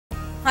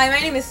Hi,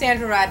 my name is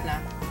Sandra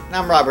Radna. And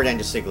I'm Robert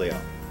Adrosiglio.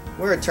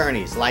 We're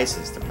attorneys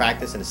licensed to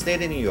practice in the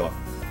state of New York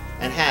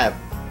and have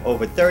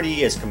over 30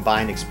 years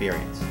combined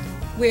experience.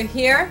 We're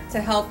here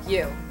to help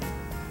you.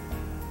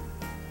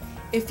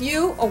 If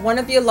you or one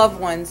of your loved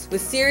ones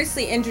was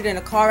seriously injured in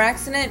a car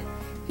accident,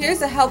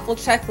 here's a helpful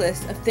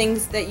checklist of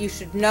things that you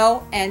should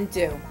know and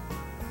do.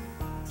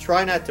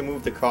 Try not to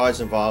move the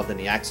cars involved in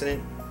the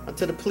accident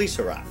until the police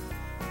arrive.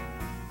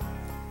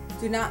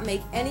 Do not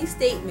make any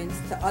statements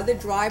to other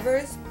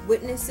drivers,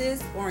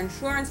 witnesses, or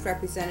insurance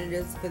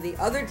representatives for the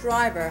other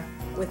driver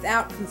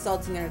without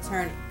consulting an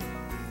attorney.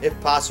 If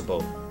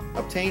possible,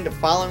 obtain the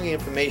following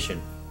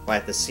information while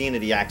at the scene of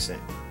the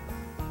accident.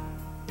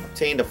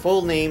 Obtain the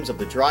full names of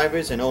the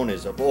drivers and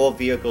owners of all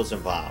vehicles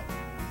involved.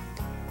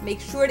 Make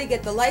sure to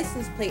get the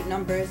license plate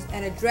numbers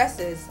and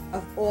addresses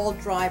of all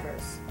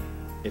drivers.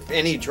 If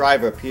any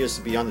driver appears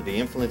to be under the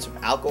influence of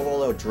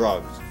alcohol or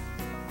drugs,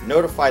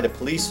 notify the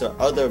police or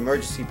other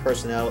emergency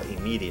personnel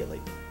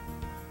immediately.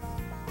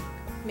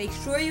 Make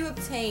sure you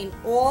obtain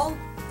all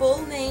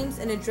full names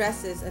and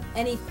addresses of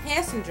any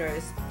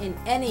passengers in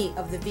any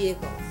of the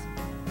vehicles.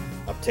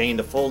 Obtain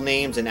the full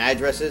names and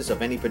addresses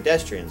of any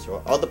pedestrians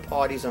or other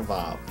parties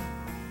involved.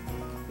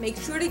 Make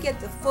sure to get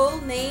the full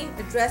name,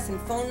 address, and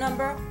phone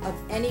number of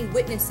any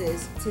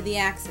witnesses to the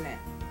accident.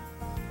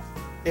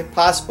 If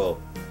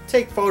possible,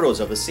 take photos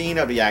of the scene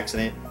of the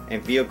accident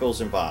and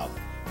vehicles involved.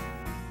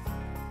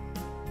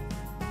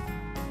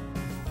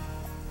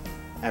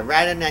 At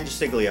Radna and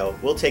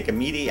Adrosiglio, we'll take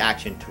immediate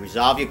action to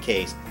resolve your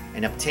case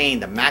and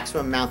obtain the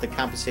maximum amount of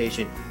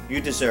compensation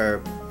you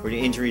deserve for the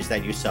injuries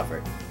that you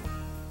suffered.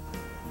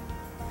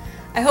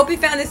 I hope you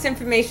found this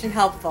information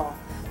helpful.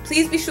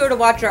 Please be sure to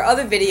watch our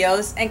other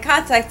videos and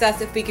contact us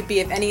if we could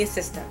be of any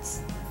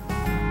assistance.